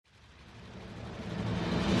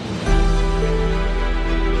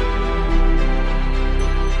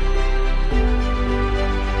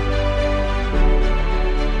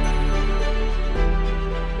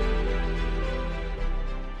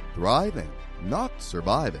Thriving, Not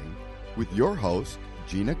Surviving, with your host,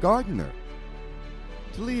 Gina Gardner.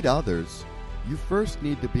 To lead others, you first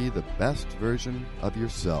need to be the best version of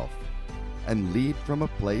yourself and lead from a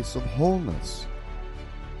place of wholeness.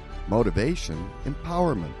 Motivation,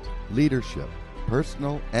 empowerment, leadership,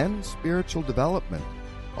 personal and spiritual development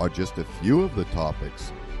are just a few of the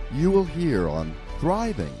topics you will hear on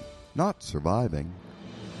Thriving, Not Surviving.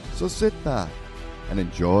 So sit back and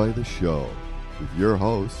enjoy the show with your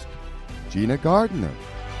host, Gina Gardner.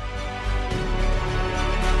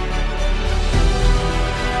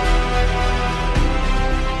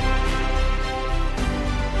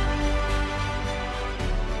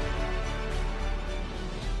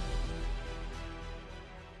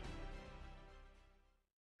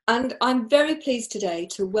 And I'm very pleased today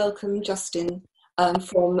to welcome Justine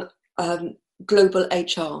from Global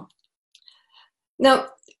HR. Now,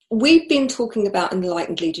 we've been talking about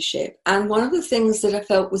enlightened leadership, and one of the things that I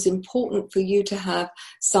felt was important for you to have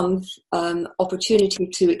some opportunity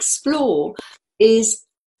to explore is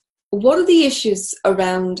what are the issues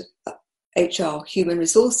around HR, human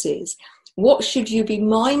resources? What should you be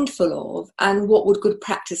mindful of, and what would good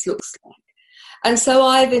practice look like? And so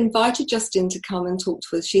I've invited Justine to come and talk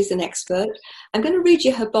to us. She's an expert. I'm going to read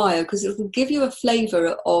you her bio because it will give you a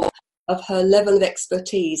flavour of her level of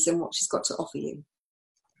expertise and what she's got to offer you.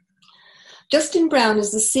 Justine Brown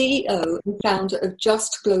is the CEO and founder of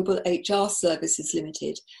Just Global HR Services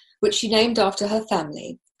Limited, which she named after her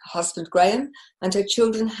family, her husband Graham and her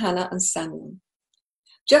children Hannah and Samuel.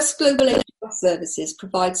 Just Global HR Services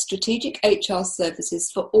provides strategic HR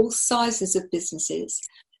services for all sizes of businesses,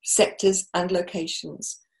 sectors and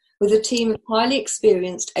locations. With a team of highly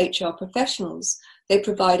experienced HR professionals, they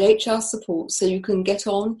provide HR support so you can get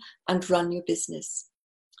on and run your business.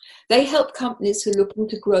 They help companies who are looking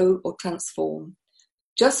to grow or transform.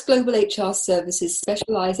 Just Global HR Services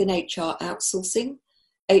specialise in HR outsourcing,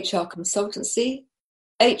 HR consultancy,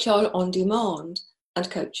 HR on demand, and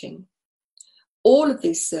coaching. All of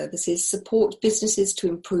these services support businesses to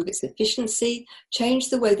improve its efficiency, change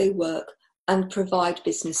the way they work, and provide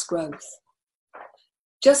business growth.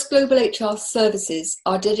 Just Global HR Services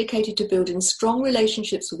are dedicated to building strong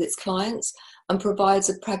relationships with its clients and provides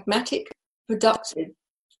a pragmatic, productive,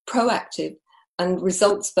 proactive, and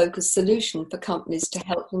results-focused solution for companies to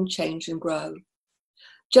help them change and grow.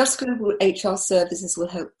 Just Global HR Services will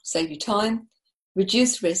help save you time,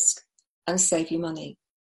 reduce risk, and save you money.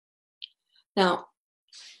 Now,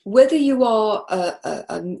 whether you are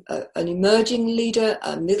an emerging leader,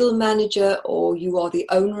 a middle manager, or you are the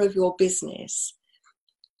owner of your business,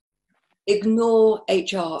 ignore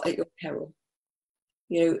HR at your peril.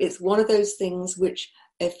 You know, it's one of those things which,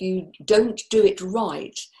 if you don't do it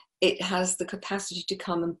right, it has the capacity to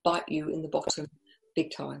come and bite you in the bottom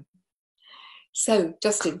big time. So,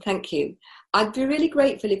 Justine, thank you. I'd be really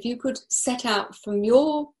grateful if you could set out from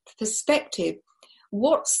your perspective,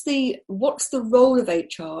 what's the role of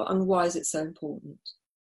HR and why is it so important?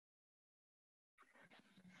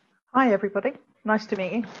 Hi, everybody. Nice to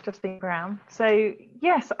meet you, Justine Brown. So,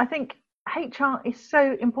 yes, I think HR is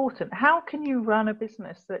so important. How can you run a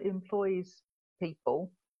business that employs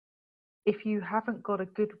people if you haven't got a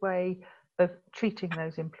good way of treating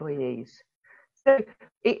those employees? So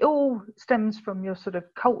it all stems from your sort of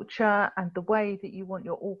culture and the way that you want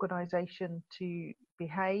your organisation to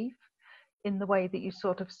behave, in the way that you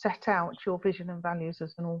sort of set out your vision and values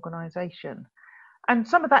as an organisation. And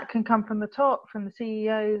some of that can come from the top, from the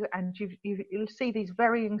CEOs, and you'll see these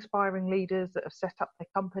very inspiring leaders that have set up their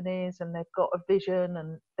companies and they've got a vision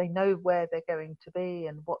and they know where they're going to be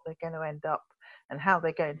and what they're going to end up and how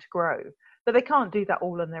they're going to grow. But they can't do that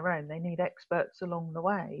all on their own. They need experts along the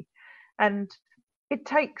way. And it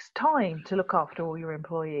takes time to look after all your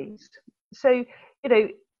employees. So,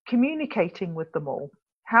 communicating with them all.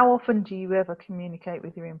 How often do you ever communicate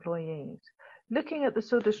with your employees? Looking at the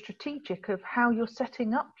sort of strategic of how you're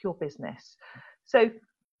setting up your business. So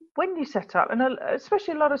when you set up, and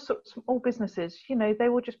especially a lot of small businesses, they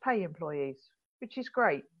will just pay employees, which is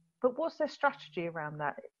great. But what's their strategy around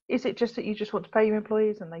that? Is it just that you just want to pay your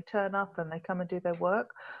employees and they turn up and they come and do their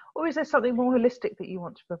work? Or is there something more holistic that you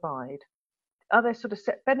want to provide? Are there sort of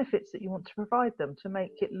set benefits that you want to provide them to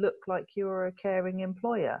make it look like you're a caring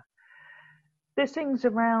employer? There's things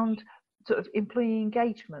around sort of employee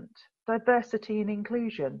engagement, diversity and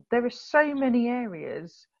inclusion. There are so many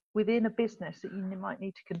areas within a business that you might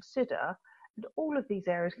need to consider, and all of these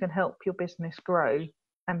areas can help your business grow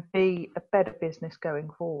and be a better business going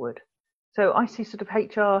forward. So I see sort of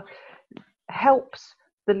HR helps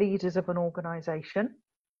the leaders of an organisation.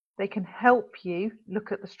 They can help you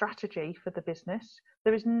look at the strategy for the business,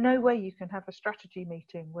 There is no way you can have a strategy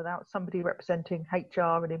meeting without somebody representing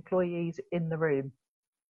HR and employees in the room,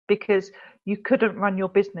 because you couldn't run your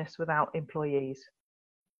business without employees.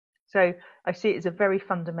 So I see it as a very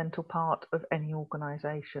fundamental part of any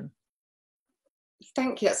organisation.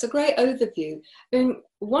 Thank you. That's a great overview. I mean,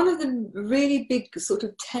 one of the really big sort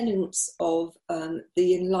of tenets of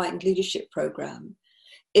the Enlightened Leadership Programme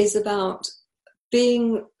is about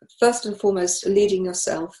being, first and foremost, leading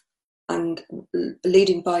yourself and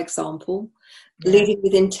leading by example, leading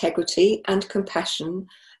with integrity and compassion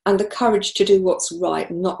and the courage to do what's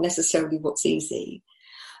right, not necessarily what's easy.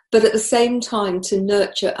 But at the same time, to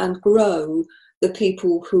nurture and grow the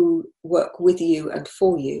people who work with you and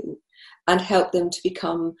for you, and help them to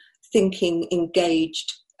become thinking,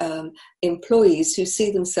 engaged employees who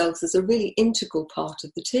see themselves as a really integral part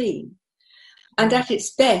of the team. And at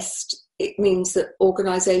its best, it means that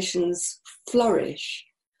organisations flourish.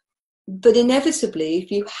 But inevitably,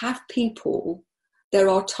 if you have people, there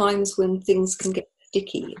are times when things can get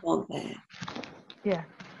sticky, aren't there? Yeah.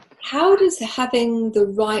 How does having the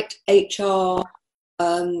right HR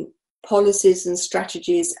policies and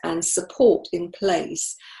strategies and support in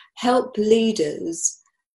place help leaders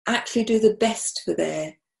actually do the best for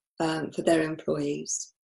their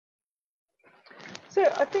employees? So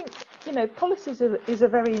I think, policies is a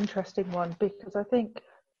very interesting one, because I think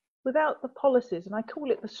without the policies, and I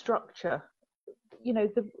call it the structure,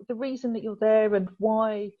 the reason that you're there and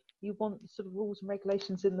why you want sort of rules and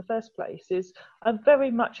regulations in the first place is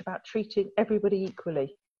very much about treating everybody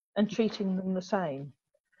equally and treating them the same.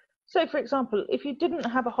 So, for example, if you didn't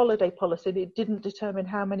have a holiday policy, it didn't determine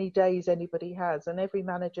how many days anybody has, and every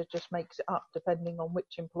manager just makes it up depending on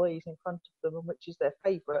which employee is in front of them and which is their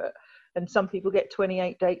favourite, and some people get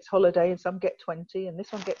 28 days holiday and some get 20 and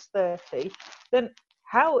this one gets 30, then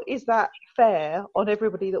how is that fair on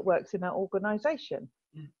everybody that works in that organisation?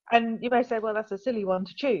 And you may say, well, that's a silly one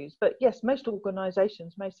to choose. But yes, most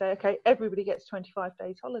organisations may say, okay, everybody gets 25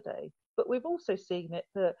 days holiday. But we've also seen it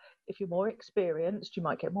that if you're more experienced, you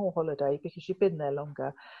might get more holiday because you've been there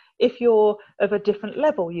longer. If you're of a different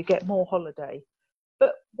level, you get more holiday.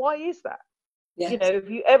 But why is that? Yes. Have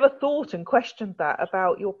you ever thought and questioned that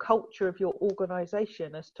about your culture of your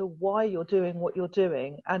organisation as to why you're doing what you're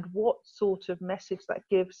doing and what sort of message that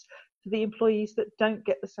gives to the employees that don't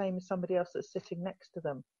get the same as somebody else that's sitting next to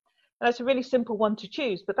them? And it's a really simple one to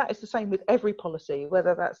choose, but that is the same with every policy,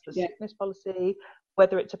 whether that's the sickness policy,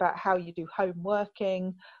 whether it's about how you do home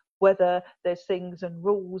working, whether there's things and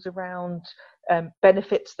rules around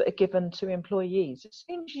benefits that are given to employees. As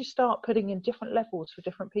soon as you start putting in different levels for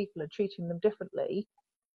different people and treating them differently,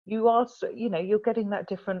 you're getting that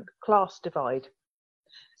different class divide.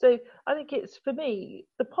 So I think it's, for me,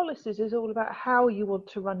 the policies is all about how you want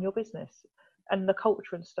to run your business and the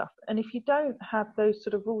culture and stuff. And if you don't have those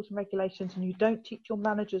sort of rules and regulations and you don't teach your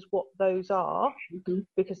managers what those are,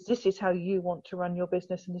 because this is how you want to run your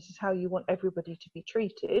business and this is how you want everybody to be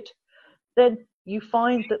treated, then you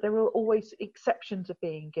find that there are always exceptions of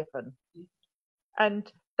being given. And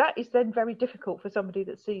that is then very difficult for somebody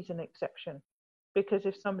that sees an exception, because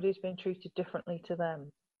if somebody's been treated differently to them.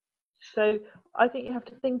 So I think you have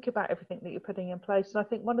to think about everything that you're putting in place. And I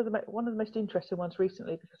think one of the most interesting ones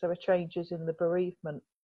recently, because there were changes in the bereavement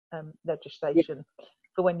legislation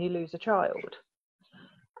for when you lose a child.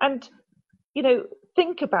 And,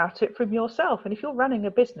 think about it from yourself. And if you're running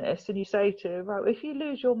a business and you say if you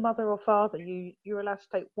lose your mother or father, you're allowed to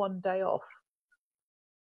take one day off.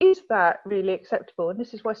 Is that really acceptable? And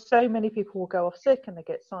this is why so many people will go off sick and they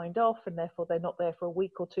get signed off, and therefore they're not there for a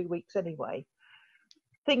week or 2 weeks anyway.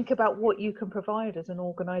 Think about what you can provide as an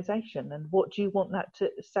organisation and what do you want that to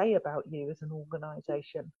say about you as an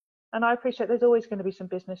organisation. And I appreciate there's always going to be some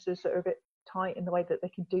businesses that are a bit tight in the way that they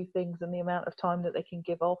can do things and the amount of time that they can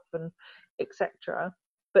give off and etc.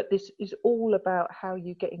 But this is all about how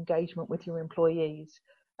you get engagement with your employees.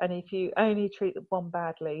 And if you only treat one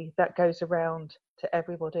badly, that goes around to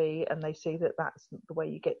everybody and they see that that's the way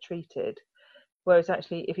you get treated. Whereas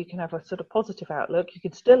actually, if you can have a sort of positive outlook, you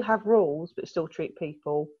can still have rules, but still treat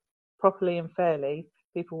people properly and fairly.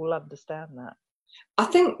 People will understand that. I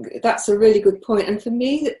think that's a really good point. And for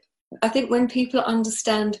me, I think when people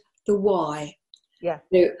understand the why,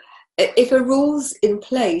 if a rule's in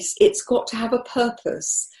place, it's got to have a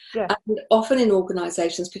purpose. Yeah. And often in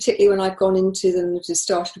organisations, particularly when I've gone into them and just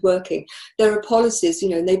started working, there are policies,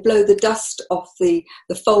 and they blow the dust off the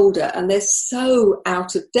folder and they're so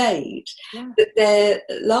out of date that they're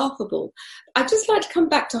laughable. I'd just like to come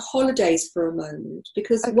back to holidays for a moment,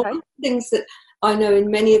 because one of the things that I know in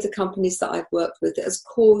many of the companies that I've worked with that has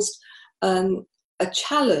caused a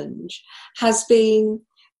challenge has been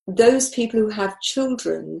those people who have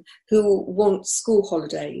children who want school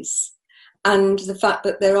holidays, and the fact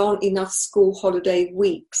that there aren't enough school holiday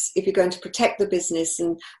weeks if you're going to protect the business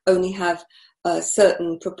and only have a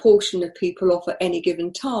certain proportion of people off at any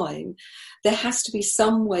given time, there has to be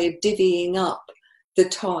some way of divvying up the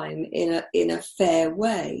time in a fair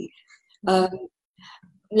way.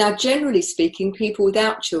 Now, generally speaking, people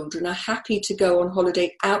without children are happy to go on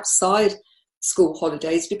holiday outside school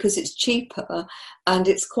holidays because it's cheaper and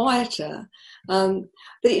it's quieter. But,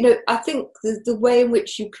 I think the way in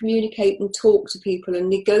which you communicate and talk to people and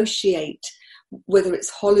negotiate, whether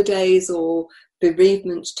it's holidays or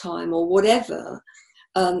bereavement time or whatever,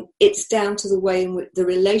 it's down to the way in which the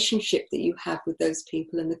relationship that you have with those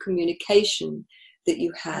people and the communication that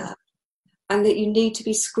you have, and that you need to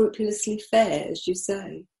be scrupulously fair, as you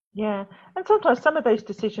say. Yeah, and sometimes some of those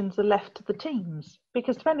decisions are left to the teams,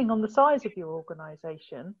 because depending on the size of your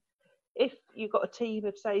organisation, if you've got a team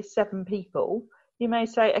of, say, 7 people, you may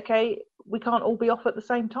say, okay, we can't all be off at the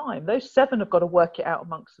same time. Those 7 have got to work it out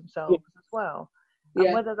amongst themselves as well.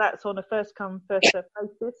 And whether that's on a first come, first served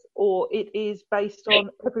basis, or it is based on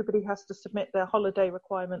everybody has to submit their holiday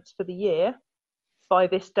requirements for the year by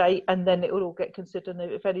this date, and then it will all get considered.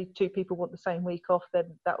 And if any 2 people want the same week off, then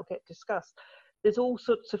that will get discussed. There's all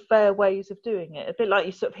sorts of fair ways of doing it. A bit like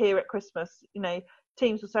you sort of hear at Christmas,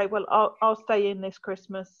 teams will say, well, I'll stay in this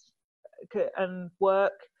Christmas and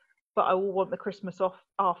work, but I will want the Christmas off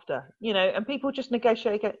after, and people just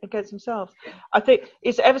negotiate against themselves. I think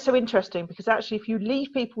it's ever so interesting, because actually if you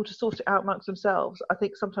leave people to sort it out amongst themselves, I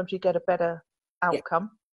think sometimes you get a better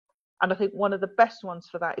outcome. And I think one of the best ones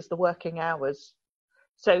for that is the working hours.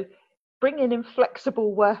 So bringing in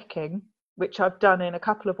flexible working, which I've done in a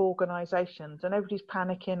couple of organisations, and everybody's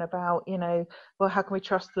panicking about, well, how can we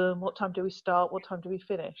trust them? What time do we start? What time do we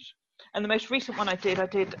finish? And the most recent one I did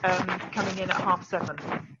coming in at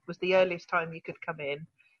 7:30 was the earliest time you could come in,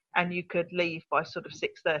 and you could leave by sort of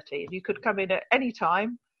 6:30. And you could come in at any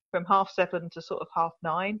time from 7:30 to sort of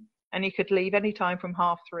 9:30, and you could leave any time from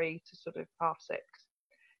 3:30 to sort of 6:30.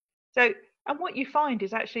 So, and what you find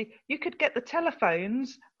is actually you could get the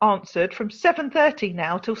telephones answered from 7:30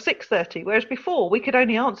 now till 6:30, whereas before we could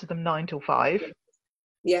only answer them 9 till 5.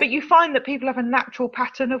 Yeah. But you find that people have a natural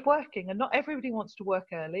pattern of working, and not everybody wants to work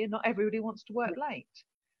early and not everybody wants to work late.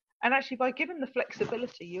 And actually by giving the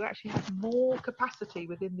flexibility, you actually have more capacity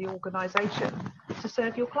within the organisation to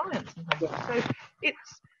serve your clients and things. So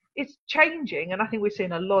it's changing, and I think we're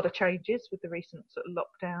seeing a lot of changes with the recent sort of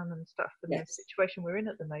lockdown and stuff, and the situation we're in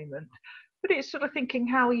at the moment. But it's sort of thinking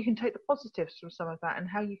how you can take the positives from some of that and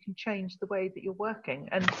how you can change the way that you're working.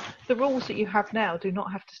 And the rules that you have now do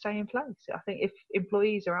not have to stay in place. I think if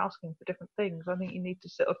employees are asking for different things, I think you need to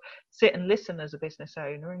sort of sit and listen as a business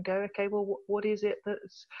owner and go, okay, well, what is it that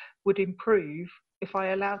would improve if I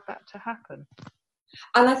allowed that to happen?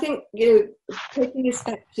 And I think, taking this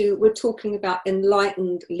back to, we're talking about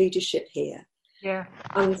enlightened leadership here. Yeah.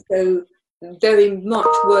 And so very much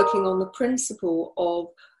working on the principle of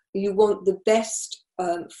you want the best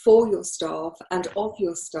for your staff and of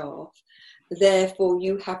your staff. Therefore,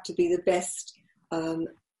 you have to be the best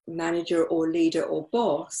manager or leader or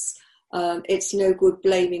boss. It's no good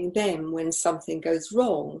blaming them when something goes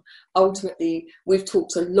wrong. Ultimately, we've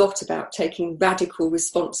talked a lot about taking radical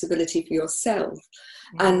responsibility for yourself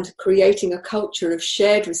and creating a culture of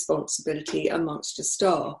shared responsibility amongst your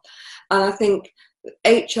staff. And I think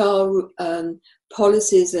HR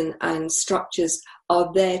policies and structures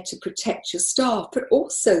are there to protect your staff, but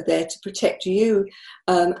also there to protect you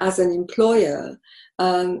as an employer.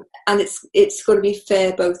 And it's got to be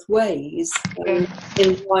fair both ways,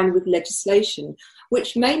 in line with legislation,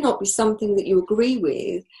 which may not be something that you agree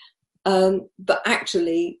with, but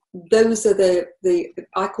actually those are the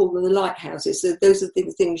I call them the lighthouses. So those are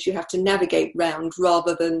the things you have to navigate round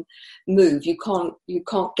rather than move. You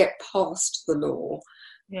can't get past the law.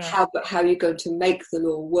 Yeah. How are you going to make the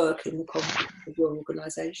law work in the context of your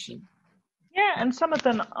organisation? Yeah, and some of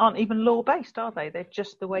them aren't even law-based, are they? They're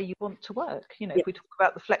just the way you want to work. If we talk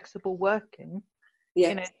about the flexible working,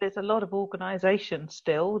 there's a lot of organisations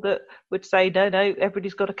still that would say, no,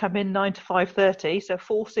 everybody's got to come in 9 to 5:30, so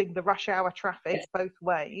forcing the rush hour traffic both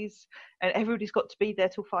ways, and everybody's got to be there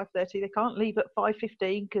till 5:30. They can't leave at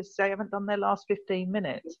 5:15 because they haven't done their last 15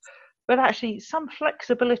 minutes. But actually, some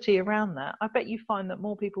flexibility around that. I bet you find that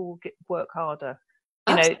more people will work harder.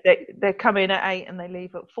 They come in at 8 and they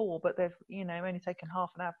leave at 4, but they've only taken half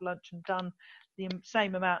an hour for lunch and done the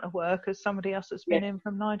same amount of work as somebody else that's been in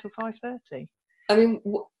from 9 till 5:30. I mean,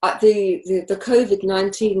 the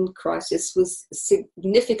COVID-19 crisis was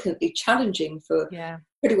significantly challenging for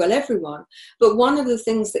pretty well everyone. But one of the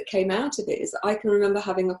things that came out of it is I can remember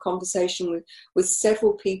having a conversation with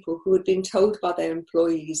several people who had been told by their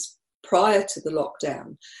employees prior to the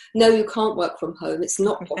lockdown, no, you can't work from home. It's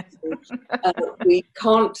not possible. We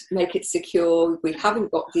can't make it secure. We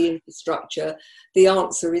haven't got the infrastructure. The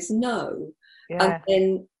answer is no. Yeah. And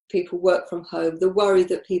then people work from home. The worry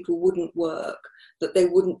that people wouldn't work, that they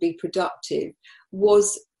wouldn't be productive,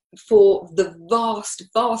 was for the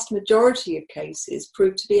vast majority of cases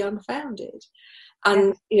proved to be unfounded.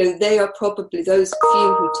 And, you know, they are probably, those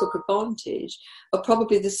few who took advantage are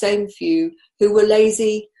probably the same few who were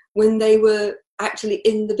lazy when they were actually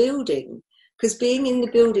in the building. Because being in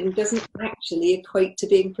the building doesn't actually equate to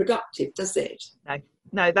being productive, does it?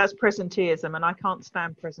 No, that's presenteeism, and I can't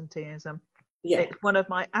stand presenteeism. Yeah. It's one of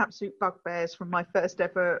my absolute bugbears from my first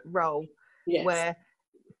ever role, where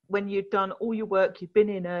when you've done all your work, you've been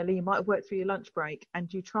in early, you might have worked through your lunch break,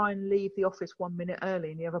 and you try and leave the office 1 minute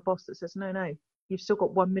early, and you have a boss that says, no, you've still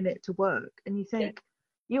got 1 minute to work. And you think,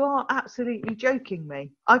 you are absolutely joking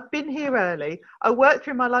me. I've been here early, I worked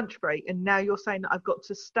through my lunch break, and now you're saying that I've got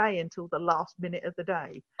to stay until the last minute of the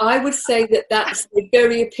day. I would say that that's the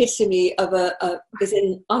very epitome of is it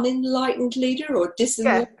an unenlightened leader or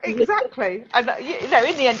disenlightened? Yeah, exactly. And you know,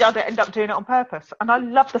 in the end, I end up doing it on purpose. And I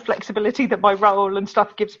love the flexibility that my role and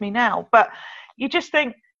stuff gives me now. But you just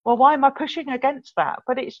think, well, why am I pushing against that?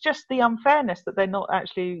 But it's just the unfairness that they're not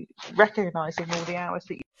actually recognising all the hours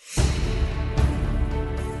that you...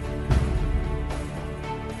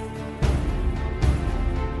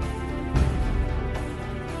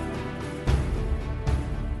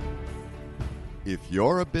 If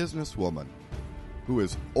you're a businesswoman who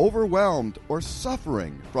is overwhelmed or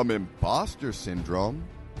suffering from imposter syndrome,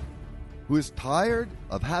 who is tired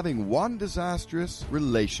of having one disastrous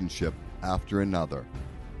relationship after another,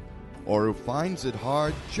 or who finds it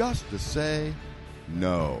hard just to say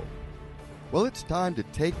no, well, it's time to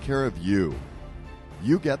take care of you.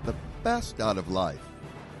 You get the best out of life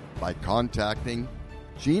by contacting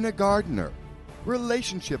Gina Gardner,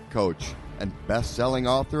 relationship coach and best-selling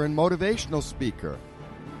author and motivational speaker.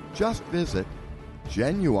 Just visit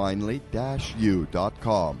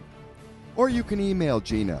genuinely-u.com, or you can email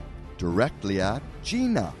Gina directly at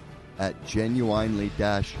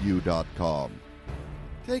gina@genuinely-u.com.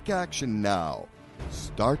 Take action now.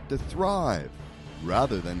 Start to thrive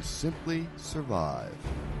rather than simply survive.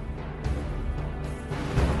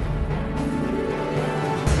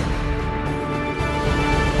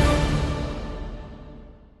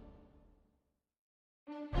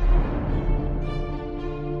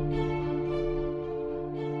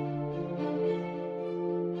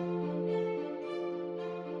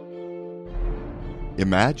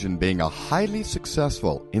 Imagine being a highly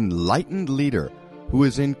successful, enlightened leader who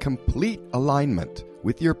is in complete alignment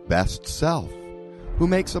with your best self, who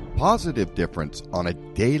makes a positive difference on a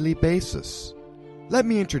daily basis. Let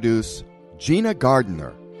me introduce Gina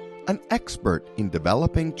Gardner, an expert in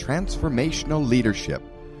developing transformational leadership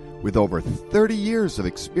with over 30 years of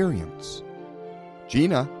experience.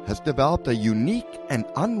 Gina has developed a unique and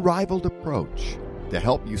unrivaled approach to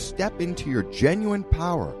help you step into your genuine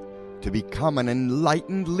power to become an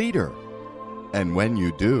enlightened leader. And when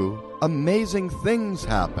you do, amazing things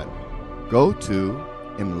happen. Go to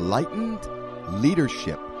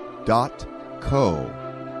enlightenedleadership.co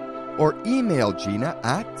or email Gina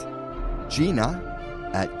at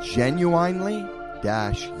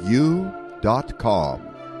gina@genuinely-u.com.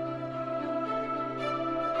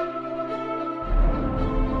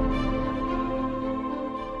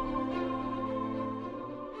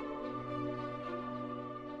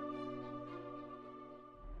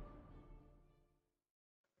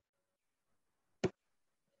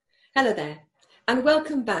 Hello there, and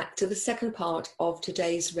welcome back to the second part of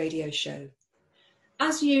today's radio show.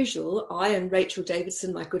 As usual, I and Rachel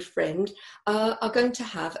Davidson, my good friend, are going to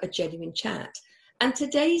have a genuine chat. And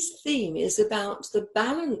today's theme is about the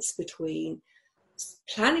balance between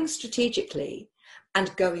planning strategically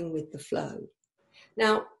and going with the flow.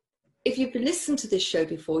 Now, if you've listened to this show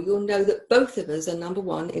before, you'll know that both of us are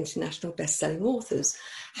 #1 international best-selling authors.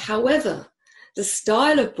 However, the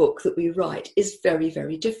style of book that we write is very,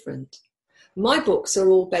 very different. My books are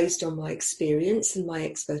all based on my experience and my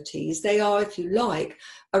expertise. They are, if you like,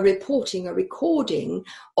 a recording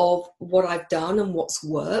of what I've done and what's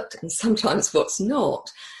worked and sometimes what's not,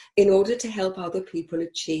 in order to help other people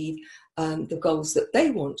achieve the goals that they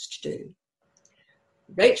want to do.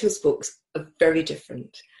 Rachel's books are very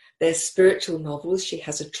different. They're spiritual novels. She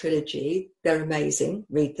has a trilogy. They're amazing.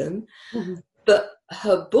 Read them. Mm-hmm. but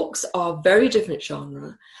her books are very different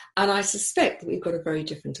genre, and I suspect that we've got a very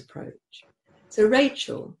different approach. So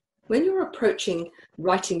Rachel, when you're approaching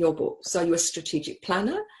writing your books, are you a strategic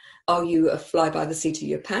planner? Are you a fly by the seat of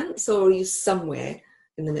your pants, or are you somewhere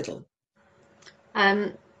in the middle?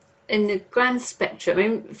 In the grand spectrum, I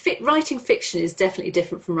mean, writing fiction is definitely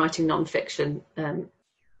different from writing non-fiction.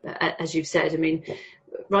 As you've said, I mean,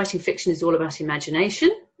 writing fiction is all about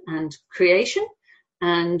imagination and creation,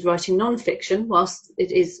 and writing non-fiction, whilst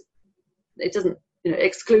it doesn't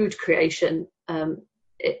exclude creation,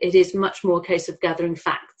 it is much more a case of gathering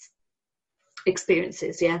facts,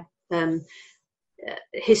 experiences,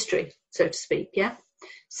 history, so to speak,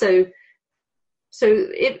 So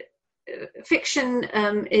fiction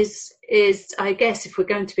is, I guess, if we're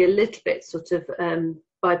going to be a little bit sort of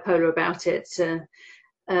bipolar about it,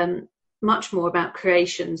 much more about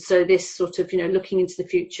creation. So this sort of, looking into the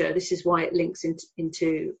future, this is why it links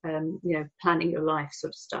into planning your life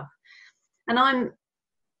sort of stuff. And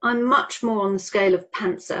I'm much more on the scale of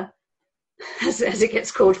pantser, as it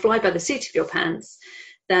gets called, fly by the seat of your pants,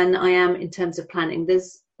 than I am in terms of planning.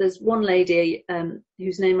 There's one lady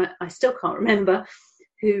whose name I still can't remember,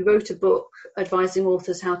 who wrote a book advising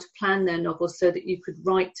authors how to plan their novels so that you could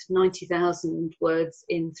write 90,000 words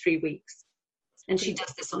in 3 weeks. And she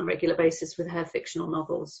does this on a regular basis with her fictional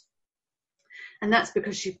novels. And that's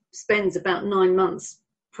because she spends about 9 months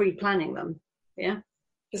pre-planning them. Yeah.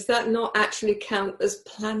 Does that not actually count as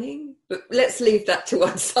planning? But let's leave that to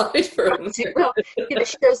one side for a moment. Well,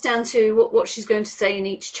 she goes down to what she's going to say in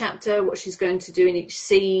each chapter, what she's going to do in each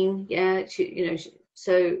scene. Yeah,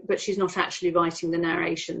 but she's not actually writing the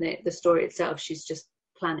narration, the story itself. She's just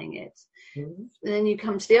planning it. Mm-hmm. And then you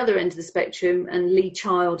come to the other end of the spectrum, and Lee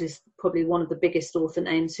Child is probably one of the biggest author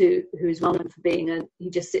names who is well known for being he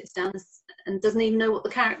just sits down and doesn't even know what the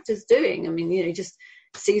character's doing. I mean, he just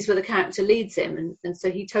sees where the character leads him, and so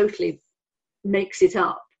he totally makes it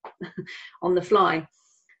up on the fly.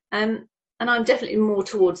 And I'm definitely more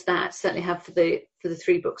towards that. Certainly have for the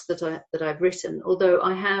 3 books that I've written. Although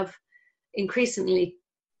I have increasingly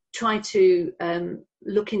tried to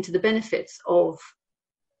look into the benefits of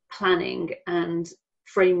planning and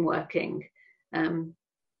frameworking,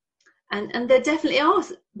 and there definitely are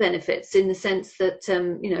benefits in the sense that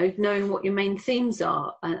knowing what your main themes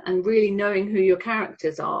are, and really knowing who your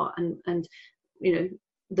characters are, and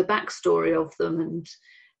the backstory of them,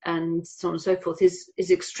 and so on and so forth is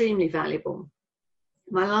extremely valuable.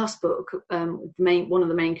 My last book, one of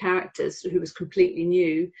the main characters, who was completely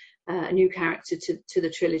new, a new character to the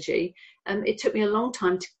trilogy, it took me a long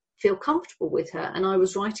time to feel comfortable with her, and I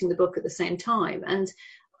was writing the book at the same time, and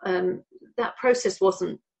that process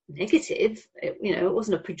wasn't negative. It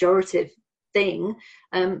wasn't a pejorative thing,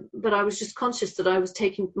 but I was just conscious that I was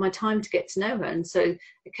taking my time to get to know her, and so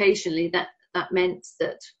occasionally that meant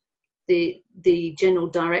that the general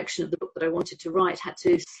direction of the book that I wanted to write had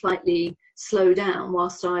to slightly slow down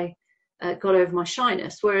whilst I got over my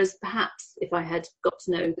shyness. Whereas perhaps if I had got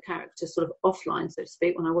to know the character sort of offline, so to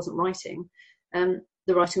speak, when I wasn't writing,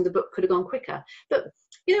 the writing of the book could have gone quicker. But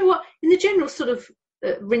you know what? In the general sort of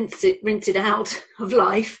rinse it out of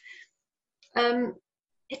life,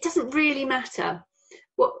 it doesn't really matter.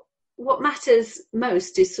 What matters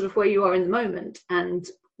most is sort of where you are in the moment, and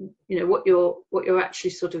what you're actually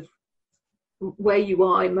sort of where you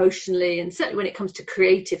are emotionally, and certainly when it comes to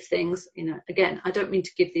creative things. Again, I don't mean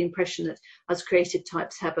to give the impression that us creative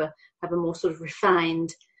types have a more sort of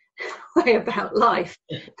refined way about life.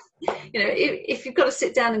 If you've got to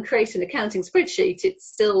sit down and create an accounting spreadsheet, it's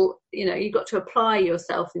still, you've got to apply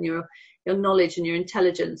yourself and your knowledge and your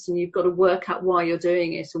intelligence, and you've got to work out why you're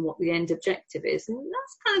doing it and what the end objective is. And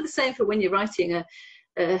that's kind of the same for when you're writing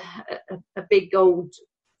a big old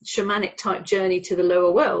shamanic type journey to the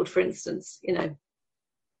lower world, for instance.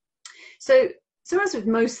 So as with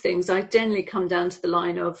most things, I generally come down to the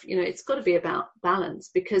line of, it's got to be about balance,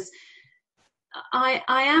 because I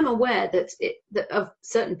am aware that of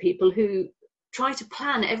certain people who try to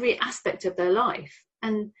plan every aspect of their life,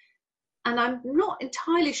 and I'm not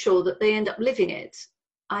entirely sure that they end up living it.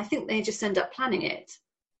 I think they just end up planning it.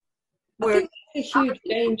 I think it's a huge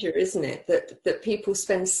danger, isn't it, that people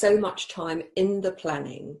spend so much time in the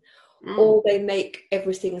planning, or they make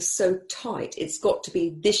everything so tight. It's got to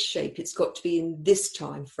be this shape, it's got to be in this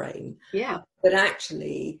time frame. Yeah. But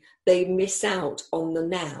actually, they miss out on the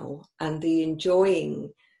now and the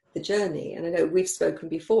enjoying the journey. And I know we've spoken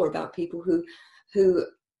before about people who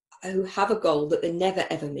have a goal that they never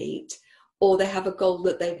ever meet, or they have a goal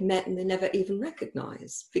that they've met and they never even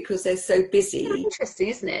recognise because they're so busy. Interesting,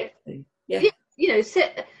 isn't it? Yeah.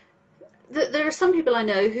 there are some people I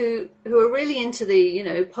know who are really into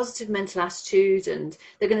the positive mental attitude, and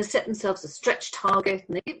they're going to set themselves a stretch target,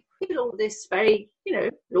 and they give it all this very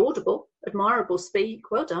laudable, admirable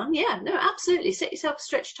speak. Well done, yeah, no, absolutely, set yourself a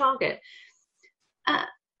stretch target,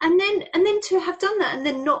 and then to have done that and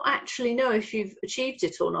then not actually know if you've achieved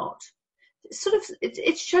it or not.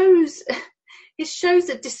 It shows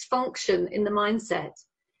a dysfunction in the mindset.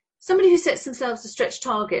 Somebody who sets themselves a stretch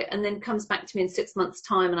target and then comes back to me in 6 months'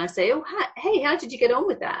 time and I say, oh, hey, how did you get on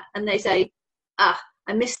with that? And they say, I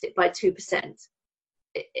missed it by 2%.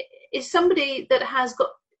 It's somebody that has got,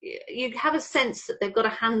 you have a sense that they've got a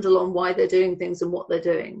handle on why they're doing things and what they're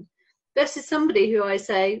doing, versus somebody who I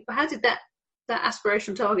say, well, how did that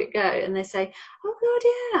aspirational target go? And they say, oh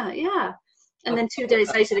God, yeah. And then 2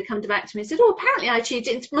 days later, they come back to me and said, oh, apparently I achieved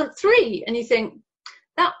it in month 3. And you think,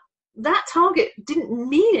 that target didn't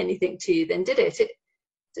mean anything to you then, did it?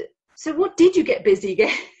 So what did you get busy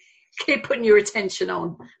keep putting your attention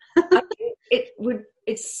on? I think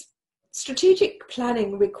it's strategic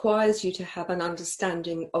planning requires you to have an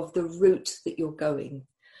understanding of the route that you're going.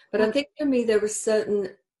 But I think for me, there are certain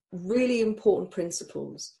really important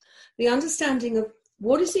principles. The understanding of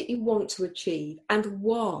what is it you want to achieve and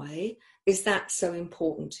why is that so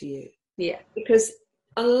important to you? Yeah. Because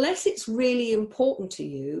unless it's really important to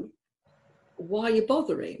you, why are you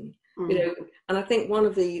bothering? And I think one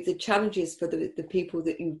of the challenges for the people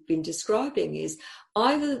that you've been describing is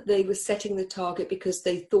either they were setting the target because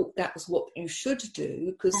they thought that was what you should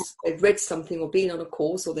do because they've read something or been on a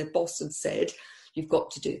course or their boss had said you've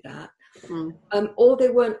got to do that, or they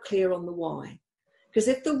weren't clear on the why. Because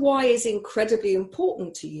if the why is incredibly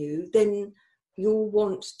important to you, then you'll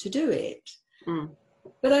want to do it.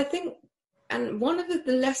 But I think, and one of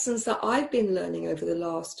the lessons that I've been learning over the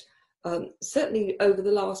last certainly over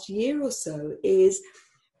the last year or so is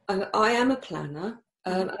I am a planner,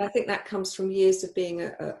 and I think that comes from years of being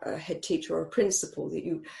a head teacher or a principal, that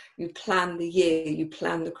you plan the year, you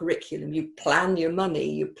plan the curriculum, you plan your money,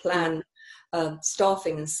 you plan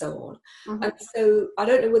staffing and so on. And so I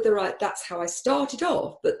don't know whether that's how I started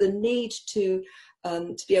off, but the need to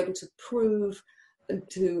be able to prove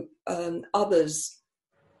to others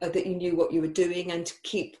that you knew what you were doing and to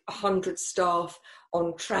keep 100 staff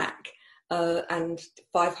on track and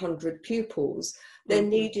 500 pupils, there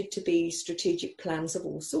needed to be strategic plans of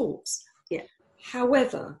all sorts. Yeah.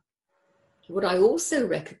 However, what I also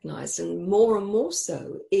recognise, and more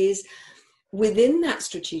so, is within that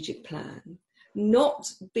strategic plan, not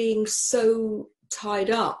being so tied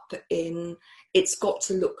up in it's got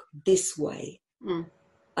to look this way,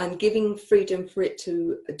 and giving freedom for it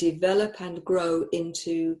to develop and grow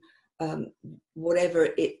into whatever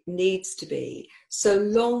it needs to be, so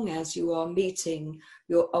long as you are meeting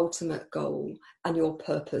your ultimate goal and your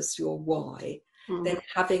purpose, your why, then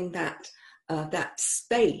having that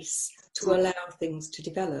space to allow things to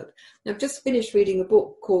develop. Now, I've just finished reading a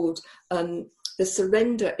book called The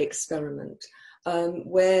Surrender Experiment,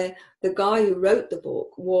 where the guy who wrote the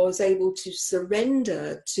book was able to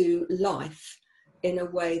surrender to life in a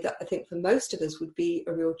way that I think for most of us would be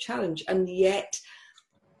a real challenge. And yet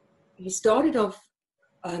he started off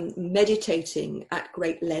meditating at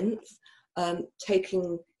great length,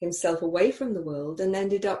 taking himself away from the world, and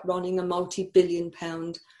ended up running a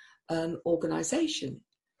multi-billion-pound organisation.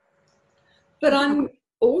 But I'm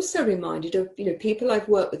also reminded of people I've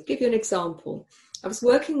worked with. Give you an example. I was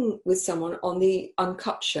working with someone on the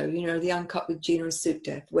Uncut show, the Uncut with Gina and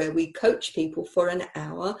Sukdev, where we coach people for an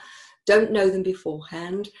hour, don't know them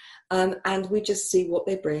beforehand, and we just see what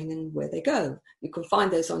they bring and where they go. You can find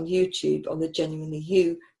those on YouTube, on the Genuinely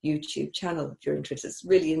You YouTube channel, if you're interested. It's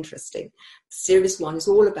really interesting. Series 1 is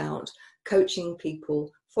all about coaching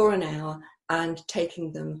people for an hour and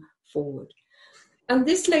taking them forward. And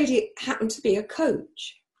this lady happened to be a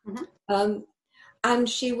coach. And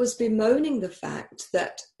she was bemoaning the fact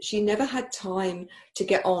that she never had time to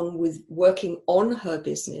get on with working on her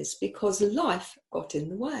business because life got in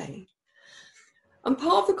the way. And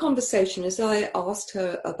part of the conversation is I asked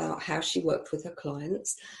her about how she worked with her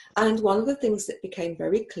clients. And one of the things that became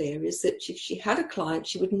very clear is that if she had a client,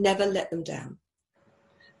 she would never let them down.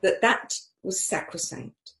 That was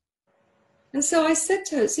sacrosanct. And so I said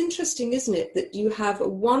to her, it's interesting, isn't it, that you have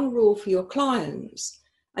one rule for your clients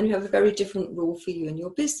and you have a very different rule for you and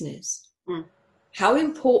your business. How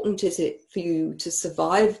important is it for you to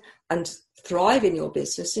survive and thrive in your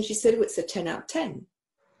business? And she said, it's a 10 out of 10.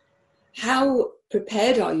 How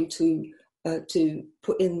prepared are you to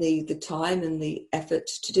put in the time and the effort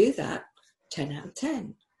to do that? 10 out of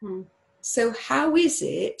 10. So how is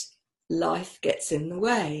it life gets in the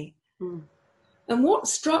way? And what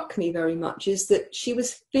struck me very much is that she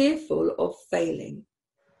was fearful of failing.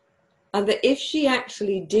 And that if she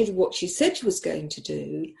actually did what she said she was going to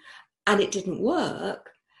do and it didn't work,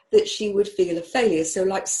 that she would feel a failure. So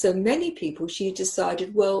like so many people, she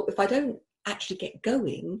decided, well, if I don't actually get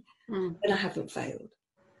going, then I haven't failed.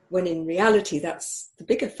 When in reality, that's the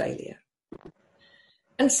bigger failure.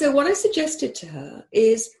 And so what I suggested to her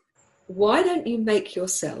is, why don't you make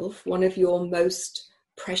yourself one of your most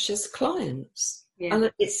precious clients? Yeah.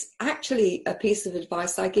 And it's actually a piece of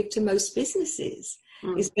advice I give to most businesses,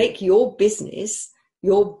 is make your business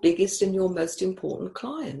your biggest and your most important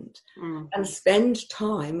client, and spend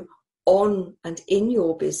time on and in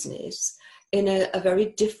your business in a very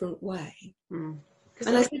different way. And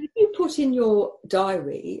I said, if you put in your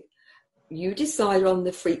diary, you decide on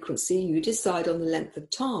the frequency, you decide on the length of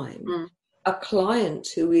time, a client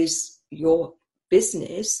who is your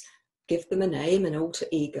business, give them a name, an alter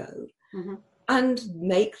ego, and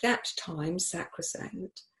make that time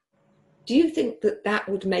sacrosanct. Do you think that that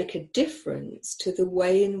would make a difference to the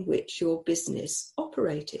way in which your business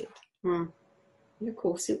operated? And of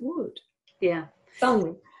course it would. Yeah.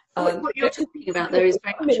 What you're talking about there is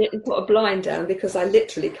very much... A minute and put a blind down because I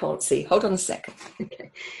literally can't see. Hold on a second.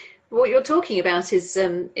 Okay. What you're talking about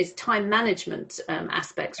is time management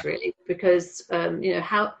aspects, really, because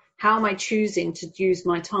how am I choosing to use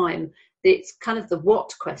my time? It's kind of the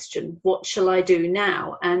what question. What shall I do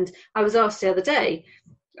now? And I was asked the other day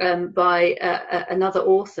by another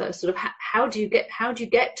author, sort of how do you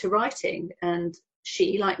get to writing? And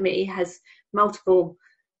she, like me, has multiple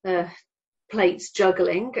plates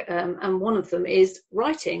juggling, and one of them is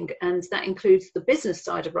writing, and that includes the business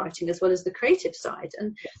side of writing as well as the creative side.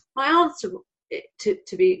 And my answer,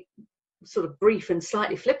 to be sort of brief and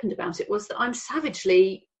slightly flippant about it, was that I'm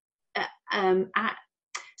savagely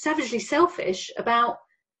selfish about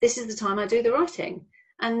this is the time I do the writing,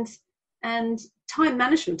 and time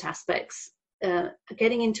management aspects.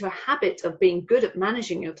 Getting into a habit of being good at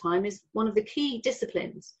managing your time is one of the key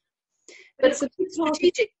disciplines. But the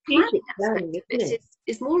strategic planning aspect of it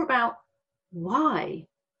is more about why.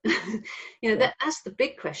 That's the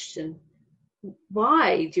big question.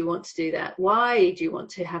 Why do you want to do that? Why do you want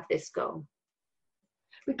to have this goal?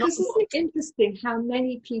 Because isn't it interesting how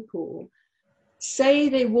many people say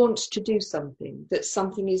they want to do something, that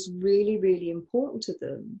something is really, really important to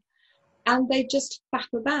them, and they just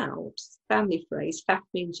faff about. Family phrase, faff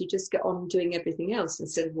means you just get on doing everything else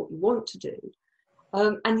instead of what you want to do.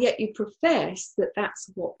 And yet you profess that that's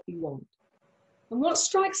what you want. And what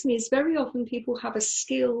strikes me is very often people have a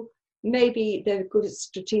skill, maybe they're good at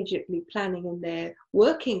strategically planning in their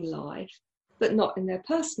working life, but not in their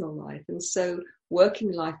personal life. And so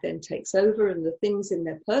working life then takes over, and the things in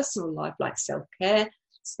their personal life, like self-care,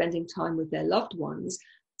 spending time with their loved ones,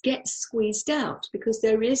 get squeezed out because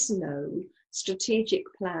there is no strategic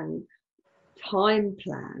plan, time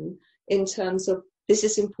plan, in terms of this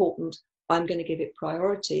is important, I'm going to give it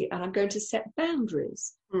priority, and I'm going to set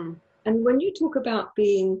boundaries. And when you talk about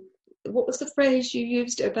being, what was the phrase you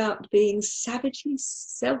used about being savagely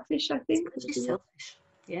selfish, I think? Savagely selfish,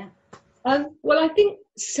 yeah. Well, I think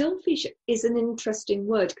selfish is an interesting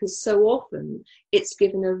word because so often it's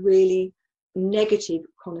given a really negative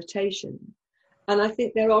connotation. And I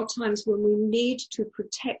think there are times when we need to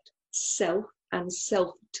protect self and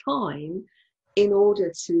self-time in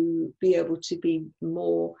order to be able to be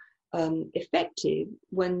more effective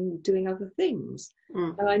when doing other things.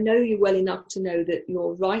 And I know you well enough to know that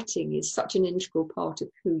your writing is such an integral part of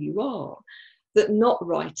who you are that not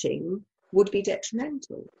writing would be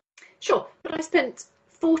detrimental. Sure, but I spent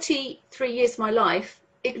 43 years of my life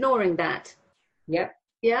ignoring that. Yep.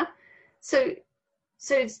 Yeah. So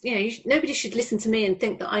it's, nobody should listen to me and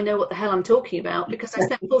think that I know what the hell I'm talking about, because I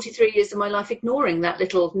spent 43 years of my life ignoring that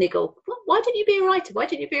little niggle. Why didn't you be a writer? Why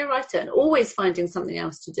didn't you be a writer? And always finding something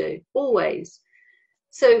else to do. Always.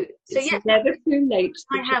 So yeah, never too late.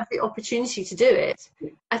 I have the opportunity to do it.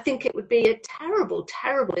 I think it would be a terrible,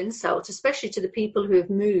 terrible insult, especially to the people who have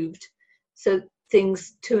moved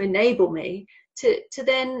things to enable me to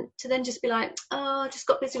then just be like, oh, I just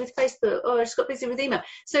got busy with Facebook, or I just got busy with email.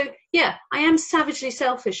 So yeah, I am savagely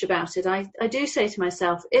selfish about it. I do say to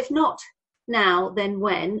myself, if not now, then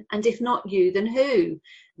when? And if not you, then who?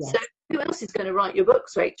 Yes. So who else is going to write your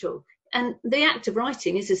books, Rachel? And the act of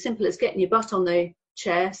writing is as simple as getting your butt on the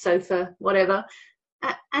chair, sofa, whatever,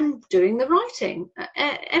 and doing the writing.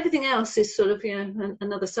 Everything else is sort of,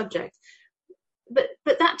 another subject. But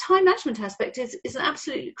that time management aspect is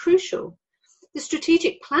absolutely crucial. The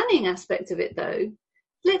strategic planning aspect of it, though,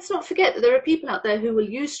 let's not forget that there are people out there who will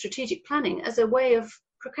use strategic planning as a way of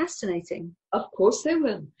procrastinating. Of course they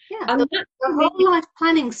will. Yeah, And the whole life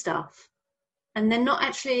planning stuff, and then not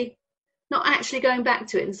actually going back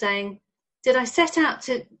to it and saying, if I set out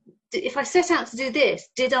to do this,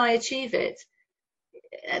 did I achieve it?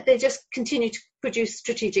 They just continue to produce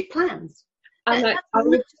strategic plans. And that's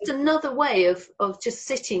just another way of just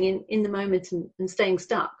sitting in the moment and staying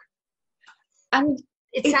stuck. And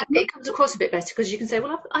it comes across a bit better because you can say,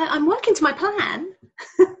 well, I'm working to my plan.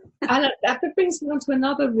 And that brings me on to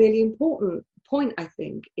another really important point, I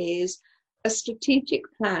think, is a strategic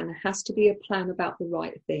plan has to be a plan about the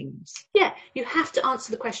right things. Yeah, you have to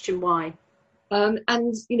answer the question why.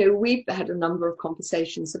 And, we've had a number of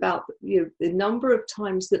conversations about, the number of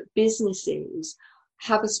times that businesses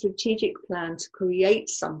have a strategic plan to create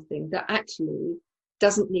something that actually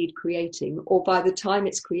doesn't need creating, or by the time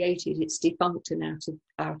it's created, it's defunct and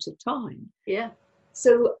out of time. Yeah.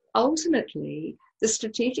 So ultimately, the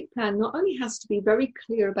strategic plan not only has to be very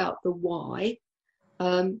clear about the why,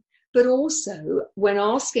 but also when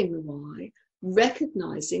asking the why,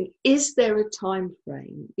 recognizing, is there a time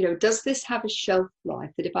frame? Does this have a shelf life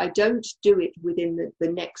that if I don't do it within the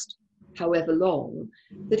next however long,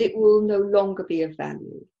 that it will no longer be of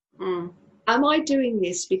value? Am I doing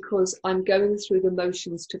this because I'm going through the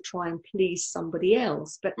motions to try and please somebody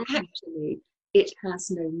else, but actually it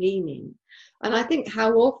has no meaning? And I think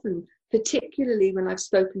how often, particularly when I've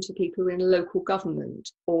spoken to people in local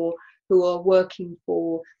government or who are working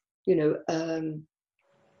for,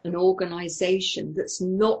 an organisation that's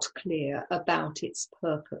not clear about its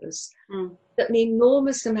purpose, that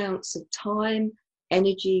enormous amounts of time,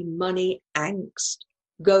 energy, money, angst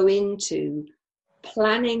go into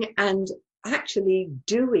planning and actually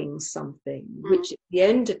doing something, which at the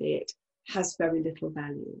end of it has very little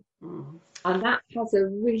value. And that has a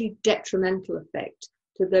really detrimental effect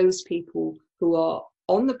to those people who are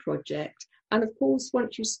on the project. And of course,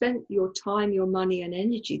 once you've spent your time, your money and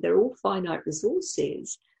energy, they're all finite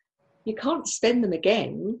resources. You can't spend them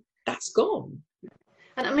again. That's gone.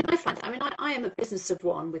 And I am a business of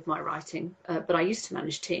one with my writing, but I used to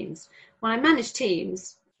manage teams. When I managed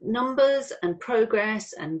teams, numbers and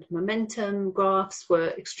progress and momentum graphs were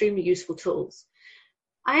extremely useful tools.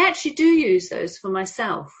 I actually do use those for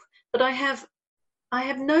myself, but I have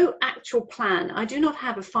no actual plan. I do not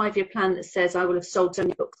have a 5-year plan that says I will have sold so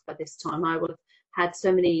many books by this time. I will have had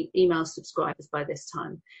so many email subscribers by this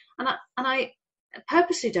time. And I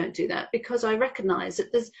purposely don't do that because I recognize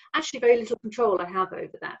that there's actually very little control I have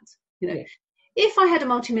over that. Yeah. If I had a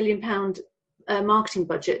multi-million-pound marketing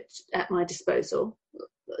budget at my disposal,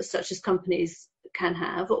 such as companies can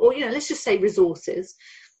have, or let's just say resources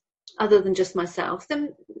other than just myself,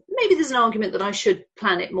 then maybe there's an argument that I should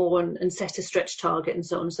plan it more and set a stretch target and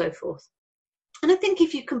so on and so forth. And I think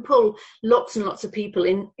if you can pull lots and lots of people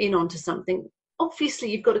in onto something, obviously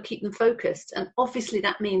you've got to keep them focused, and obviously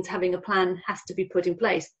that means having a plan has to be put in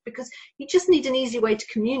place, because you just need an easy way to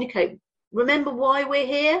communicate. Remember why we're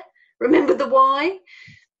here, remember the why.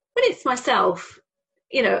 When it's myself,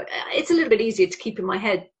 it's a little bit easier to keep in my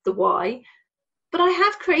head the why, but I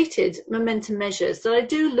have created momentum measures that I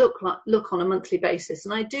do look on a monthly basis,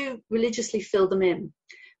 and I do religiously fill them in,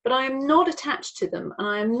 but I am not attached to them, and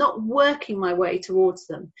I am not working my way towards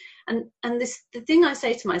them. And the thing I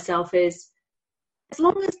say to myself is, as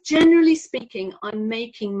long as, generally speaking, I'm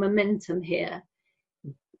making momentum here,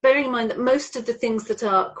 bearing in mind that most of the things that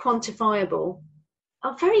are quantifiable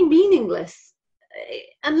are very meaningless,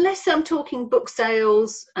 unless I'm talking book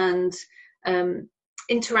sales and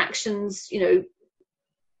interactions,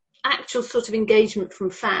 actual sort of engagement from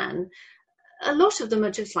fan. A lot of them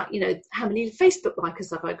are just like, how many Facebook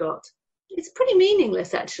likers have I got? It's pretty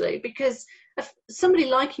meaningless, actually, because if somebody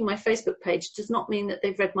liking my Facebook page does not mean that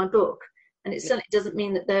they've read my book. And it certainly doesn't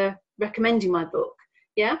mean that they're recommending my book.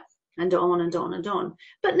 Yeah. And on and on and on.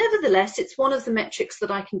 But nevertheless, it's one of the metrics that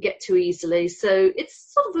I can get to easily. So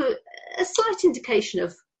it's sort of a slight indication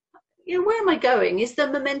of, where am I going? Is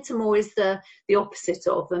there momentum, or is there the opposite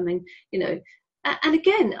of? And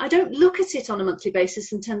again, I don't look at it on a monthly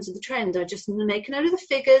basis in terms of the trend. I just make a note of the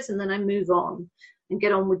figures, and then I move on and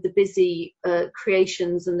get on with the busy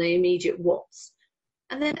creations and the immediate what's.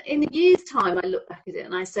 And then in a year's time, I look back at it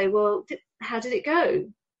and I say, well, how did it go?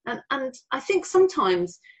 And I think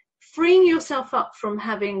sometimes freeing yourself up from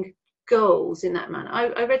having goals in that manner.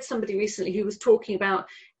 I read somebody recently who was talking about,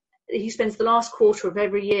 he spends the last quarter of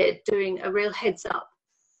every year doing a real heads up,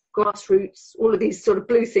 grassroots, all of these sort of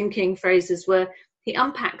blue thinking phrases where he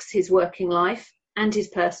unpacks his working life and his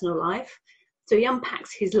personal life. So he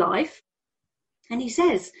unpacks his life and he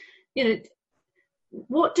says,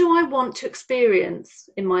 what do I want to experience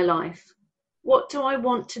in my life? What do I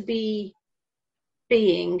want to be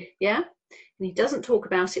being, yeah? And he doesn't talk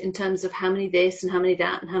about it in terms of how many this and how many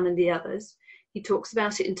that and how many the others. He talks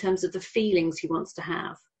about it in terms of the feelings he wants to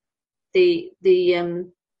have, the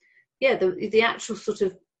actual sort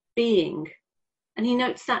of being, and he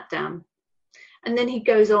notes that down. And then he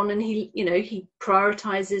goes on and he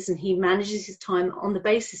prioritizes and he manages his time on the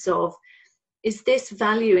basis of, is this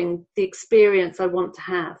valuing the experience I want to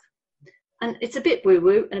have? And it's a bit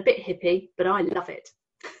woo-woo and a bit hippie, but I love it.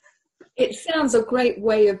 It sounds a great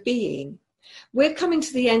way of being. We're coming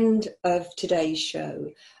to the end of today's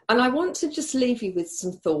show, and I want to just leave you with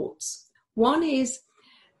some thoughts. One is,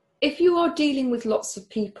 if you are dealing with lots of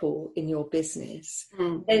people in your business,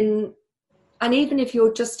 then, and even if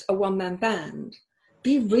you're just a one-man band,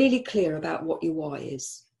 be really clear about what your why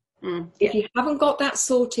is. If you haven't got that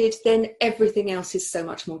sorted, then everything else is so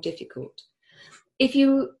much more difficult. If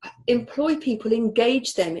you employ people,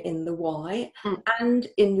 engage them in the why and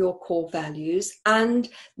in your core values, and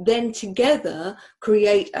then together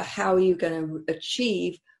create a how are you going to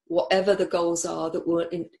achieve whatever the goals are that will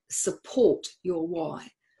support your why.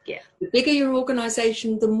 Yeah. The bigger your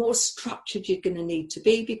organisation, the more structured you're going to need to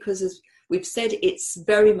be, because as we've said, it's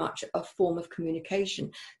very much a form of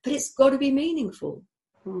communication, but it's got to be meaningful.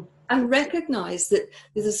 And recognise that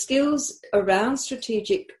the skills around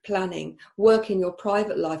strategic planning work in your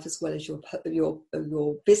private life as well as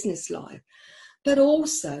your business life. But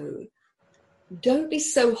also, don't be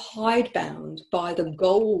so hidebound by the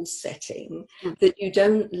goal setting that you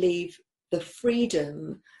don't leave the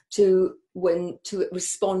freedom to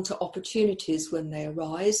respond to opportunities when they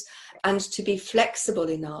arise, and to be flexible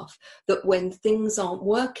enough that when things aren't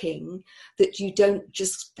working, that you don't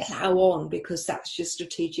just plow on because that's your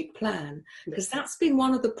strategic plan. Because that's been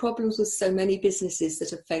one of the problems with so many businesses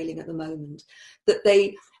that are failing at the moment, that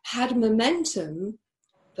they had momentum,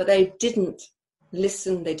 but they didn't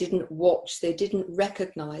listen, they didn't watch, they didn't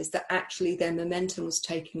recognize that actually their momentum was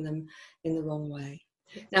taking them in the wrong way.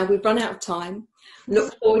 Now, we've run out of time.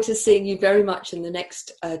 Look forward to seeing you very much in the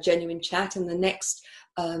next Genuine Chat and the next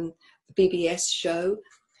BBS show.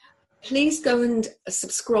 Please go and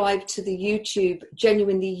subscribe to the YouTube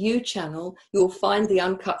Genuinely You channel. You'll find the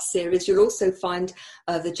uncut series. You'll also find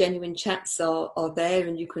the Genuine Chats are there,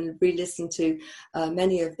 and you can re-listen to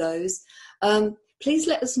many of those. Please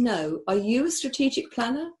let us know, are you a strategic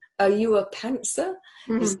planner? Are you a pantser?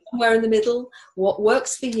 Is somewhere in the middle? What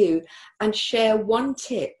works for you? And share one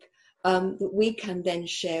tip that we can then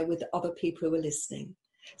share with other people who are listening.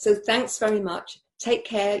 So thanks very much. Take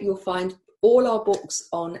care. You'll find all our books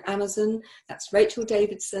on Amazon. That's Rachel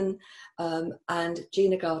Davidson and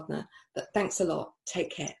Gina Gardner. But thanks a lot.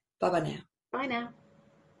 Take care. Bye-bye now. Bye now.